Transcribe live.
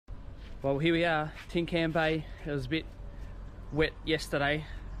Well, here we are, Tin Can Bay. It was a bit wet yesterday,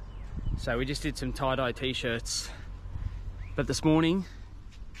 so we just did some tie-dye t-shirts. But this morning,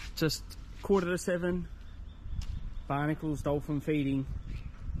 just 6:45, Barnacles Dolphin feeding.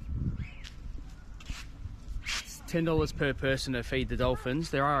 It's $10 per person to feed the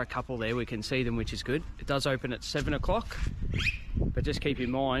dolphins. There are a couple there, we can see them, which is good. It does open at 7 o'clock, but just keep in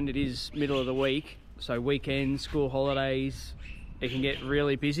mind, it is middle of the week, so weekends, school holidays, it can get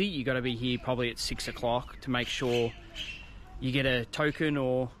really busy. You got to be here probably at 6 o'clock to make sure you get a token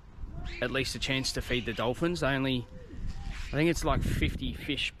or at least a chance to feed the dolphins. They only, I think it's like 50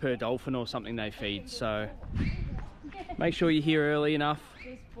 fish per dolphin or something they feed, so make sure you're here early enough.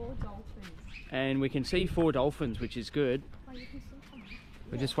 There's 4 dolphins. And we can see 4 dolphins, which is good.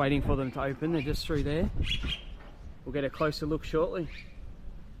 We're just waiting for them to open. They're just through there. We'll get a closer look shortly.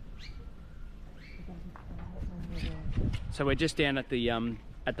 So we're just down at the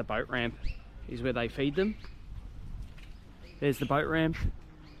boat ramp is where they feed them. There's the boat ramp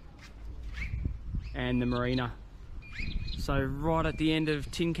and the marina. So right at the end of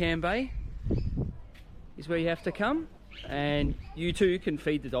Tin Can Bay is where you have to come, and you too can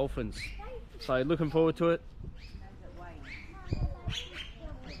feed the dolphins. So looking forward to it.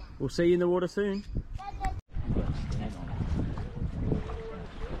 We'll see you in the water soon.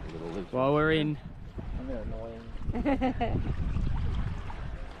 While we're in. I'm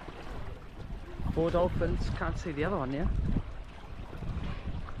 4 dolphins, can't see the other one now.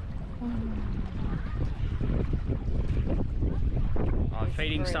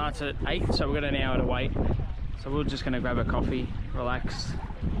 Feeding starts at 8, so we've got an hour to wait. So we're just going to grab a coffee, relax.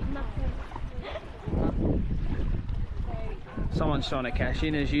 Someone's trying to cash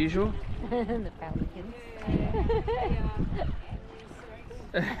in as usual. The pelicans.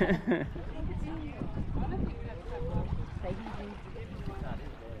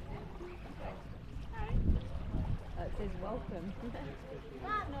 Oh, it says welcome.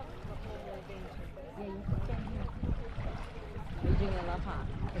 Yeah, you can stand here. We're doing a lapa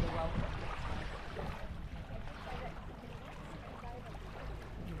for the welcome.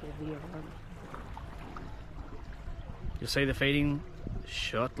 You'll see the feeding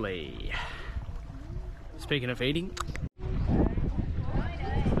shortly. Speaking of feeding,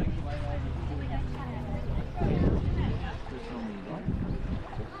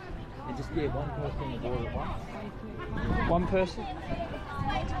 And just get one person on the board at once. one person.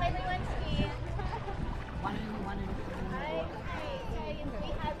 Wait till everyone's here. One at a time. Okay, so we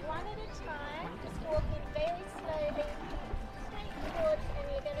have one at a time. Just walk in very slowly. Take towards, and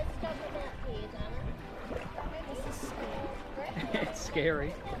you're going to stop about here, darling. This is scary. It's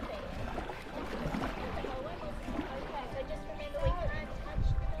scary. Okay, so just remember we can't touch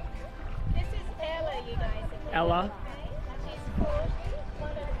them. This is Ella, you guys. Ella. Okay? She's 40.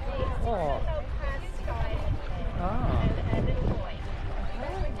 One of these. Oh. Help pass by Ah. a little boy.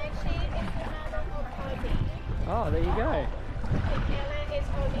 And she is the mother of Ozzy. Oh, there you go. And Ella is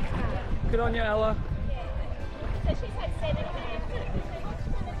Ozzy's mother. Good on you, Ella. Yeah. So she's had 7 hands.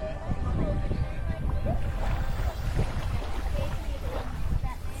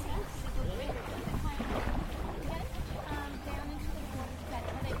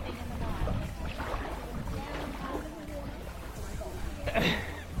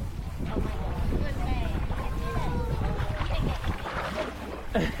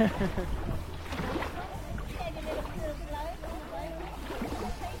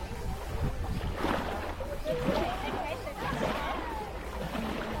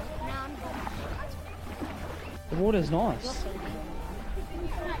 The water's nice. Stop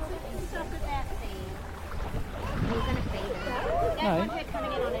about feed. You're going to feed her. Don't No. want her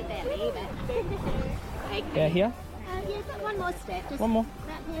coming in on her belly, but... Okay. Yeah, here. Yeah, but one more step. Just One more.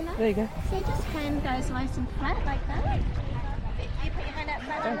 Right here, look. There you go. So just hand goes nice and flat like that. You put your hand up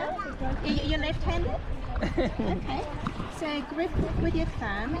front enough. You're left-handed? Okay. So grip with your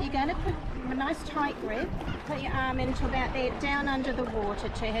thumb. You're going to put a nice tight grip. Put your arm into about there, down under the water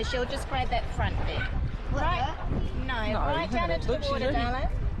to her. She'll just grab that front bit. Right? No, right down into the water, darling.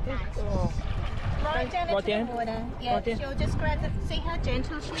 Right down into the water. Yeah, Right there. she'll just grab the... See how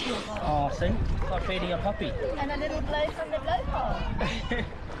gentle she is? Oh, see? It's like feeding a puppy. And a little blow from the blowhole.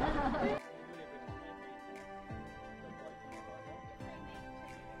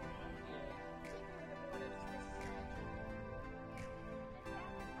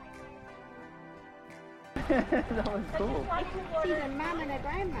 That was cool. She's a mum and a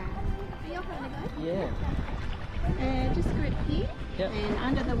grandma. So you're going to go? Yeah. Just grip here. Yep. And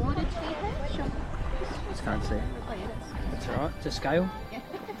under the water to her. Sure. Just can't see. Oh yeah, That's alright. To scale.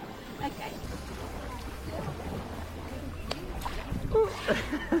 okay.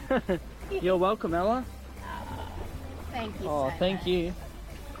 You're welcome, Ella. Thank you Oh, so thank much. you.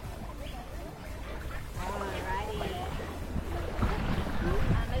 Alrighty.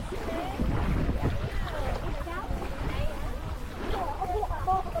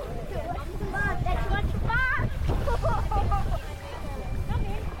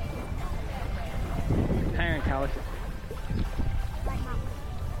 Parent colour.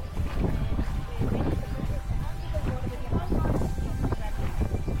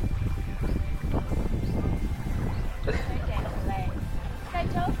 So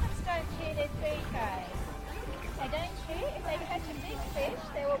dolphins don't chew their food, guys. They don't chew. If they catch a big fish,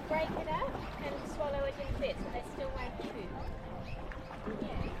 they will break it up and swallow it in bits, but they still won't chew.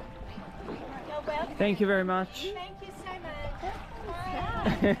 You're welcome. Thank you very much. Thank you so much.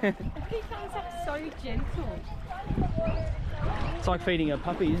 Bye. He comes up so gentle. It's like feeding a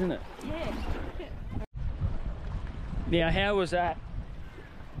puppy, isn't it? Yeah. Now, how was that?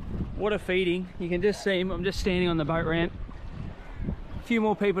 What a feeding. You can just see him. I'm just standing on the boat ramp. A few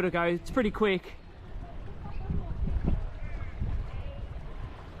more people to go. It's pretty quick.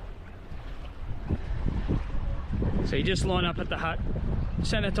 So you just line up at the hut,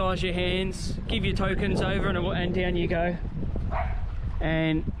 sanitize your hands, give your tokens over, and down you go.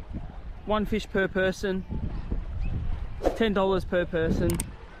 And one fish per person, $10 per person.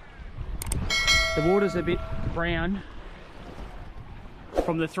 The water's a bit brown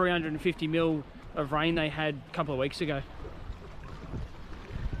from the 350 mil of rain they had a couple of weeks ago.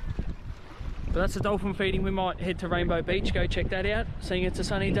 But that's the dolphin feeding. We might head to Rainbow Beach, go check that out, seeing it's a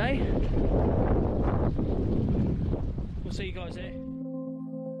sunny day. We'll see you guys there.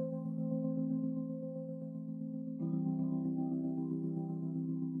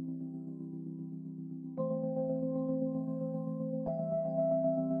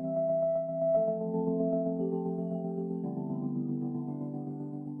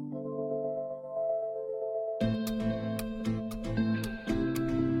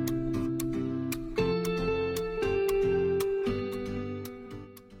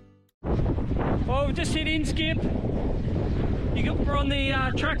 Well, we've just hit Inskip. We're on the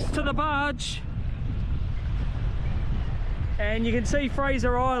tracks to the barge, and you can see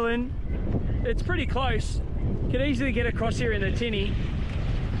Fraser Island. It's pretty close. You can easily get across here in the tinny.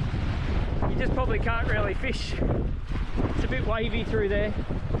 You just probably can't really fish. It's a bit wavy through there.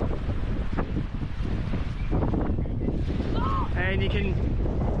 And you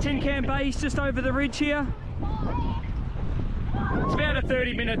can, Tin Can Bay's just over the ridge here. It's about a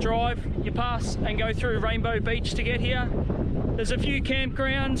 30-minute drive. You pass and go through Rainbow Beach to get here. There's a few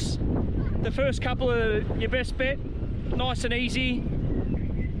campgrounds. The first couple are your best bet. Nice and easy.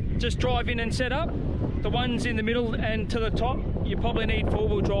 Just drive in and set up. The ones in the middle and to the top, you probably need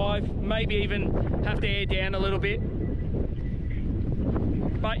four-wheel drive. Maybe even have to air down a little bit.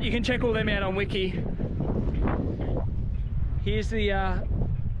 But you can check all them out on Wiki. Here's the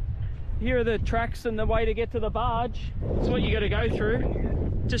here are the tracks and the way to get to the barge. It's what you got to go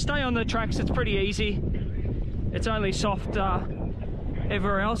through. Just stay on the tracks, it's pretty easy. It's only soft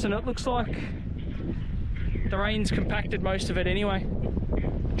everywhere else, and it looks like the rain's compacted most of it anyway.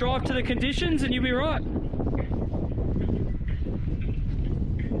 Drive to the conditions and you'll be right.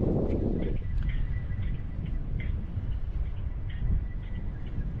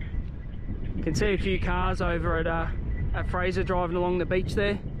 You can see a few cars over at Fraser driving along the beach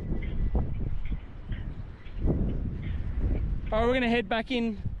there. Alright, we're going to head back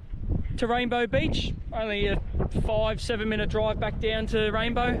in to Rainbow Beach. Only a 5-7 minute drive back down to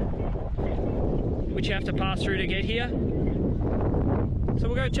Rainbow, which you have to pass through to get here. So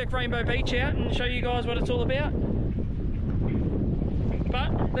we'll go check Rainbow Beach out and show you guys what it's all about.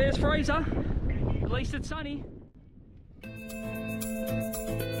 But there's Fraser. At least it's sunny.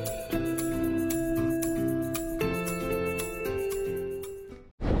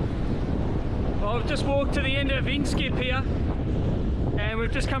 Well, I've just walked to the end of Inskip here, and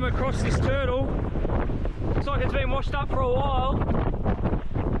we've just come across this turtle. Looks like it's been washed up for a while,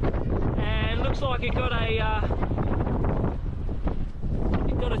 and looks like it got a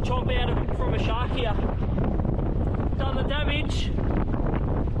chomp out of from a shark here. Done the damage,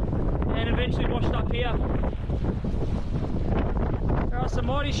 and eventually washed up here. There are some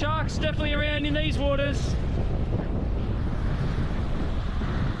mighty sharks definitely around in these waters.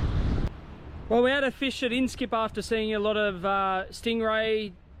 Well, we had a fish at Inskip after seeing a lot of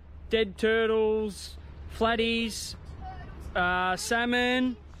stingray, dead turtles, flatties,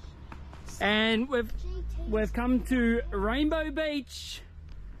 salmon, and we've come to Rainbow Beach.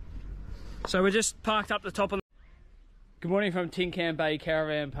 So we're just parked up the top of the... Good morning from Tin Can Bay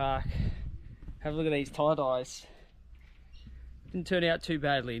Caravan Park. Have a look at these tie-dyes. Didn't turn out too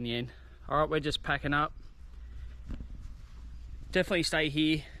badly in the end. Alright, we're just packing up. Definitely stay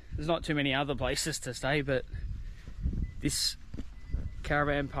here. There's not too many other places to stay, but this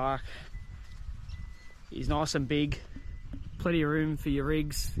caravan park is nice and big. Plenty of room for your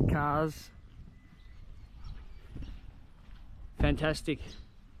rigs, cars. Fantastic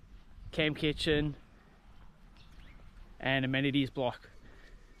camp kitchen and amenities block.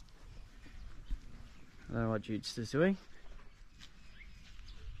 I don't know what Jude's doing.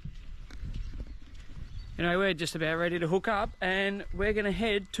 Anyway, we're just about ready to hook up and we're going to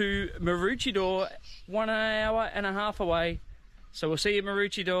head to Maroochydore, 1 hour and a half away. So we'll see you at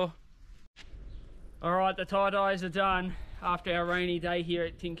Maroochydore. Alright, the tie-dyes are done after our rainy day here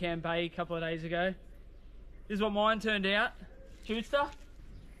at Tin Can Bay a couple of days ago. This is what mine turned out. Judester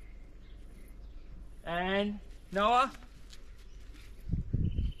and Noah.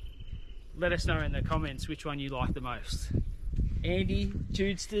 Let us know in the comments which one you like the most. Andy,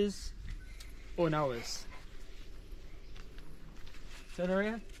 Judester's or Noah's. Turn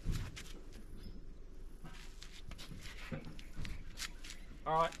around.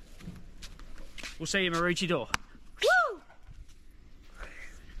 Alright. We'll see you at Maroochydore.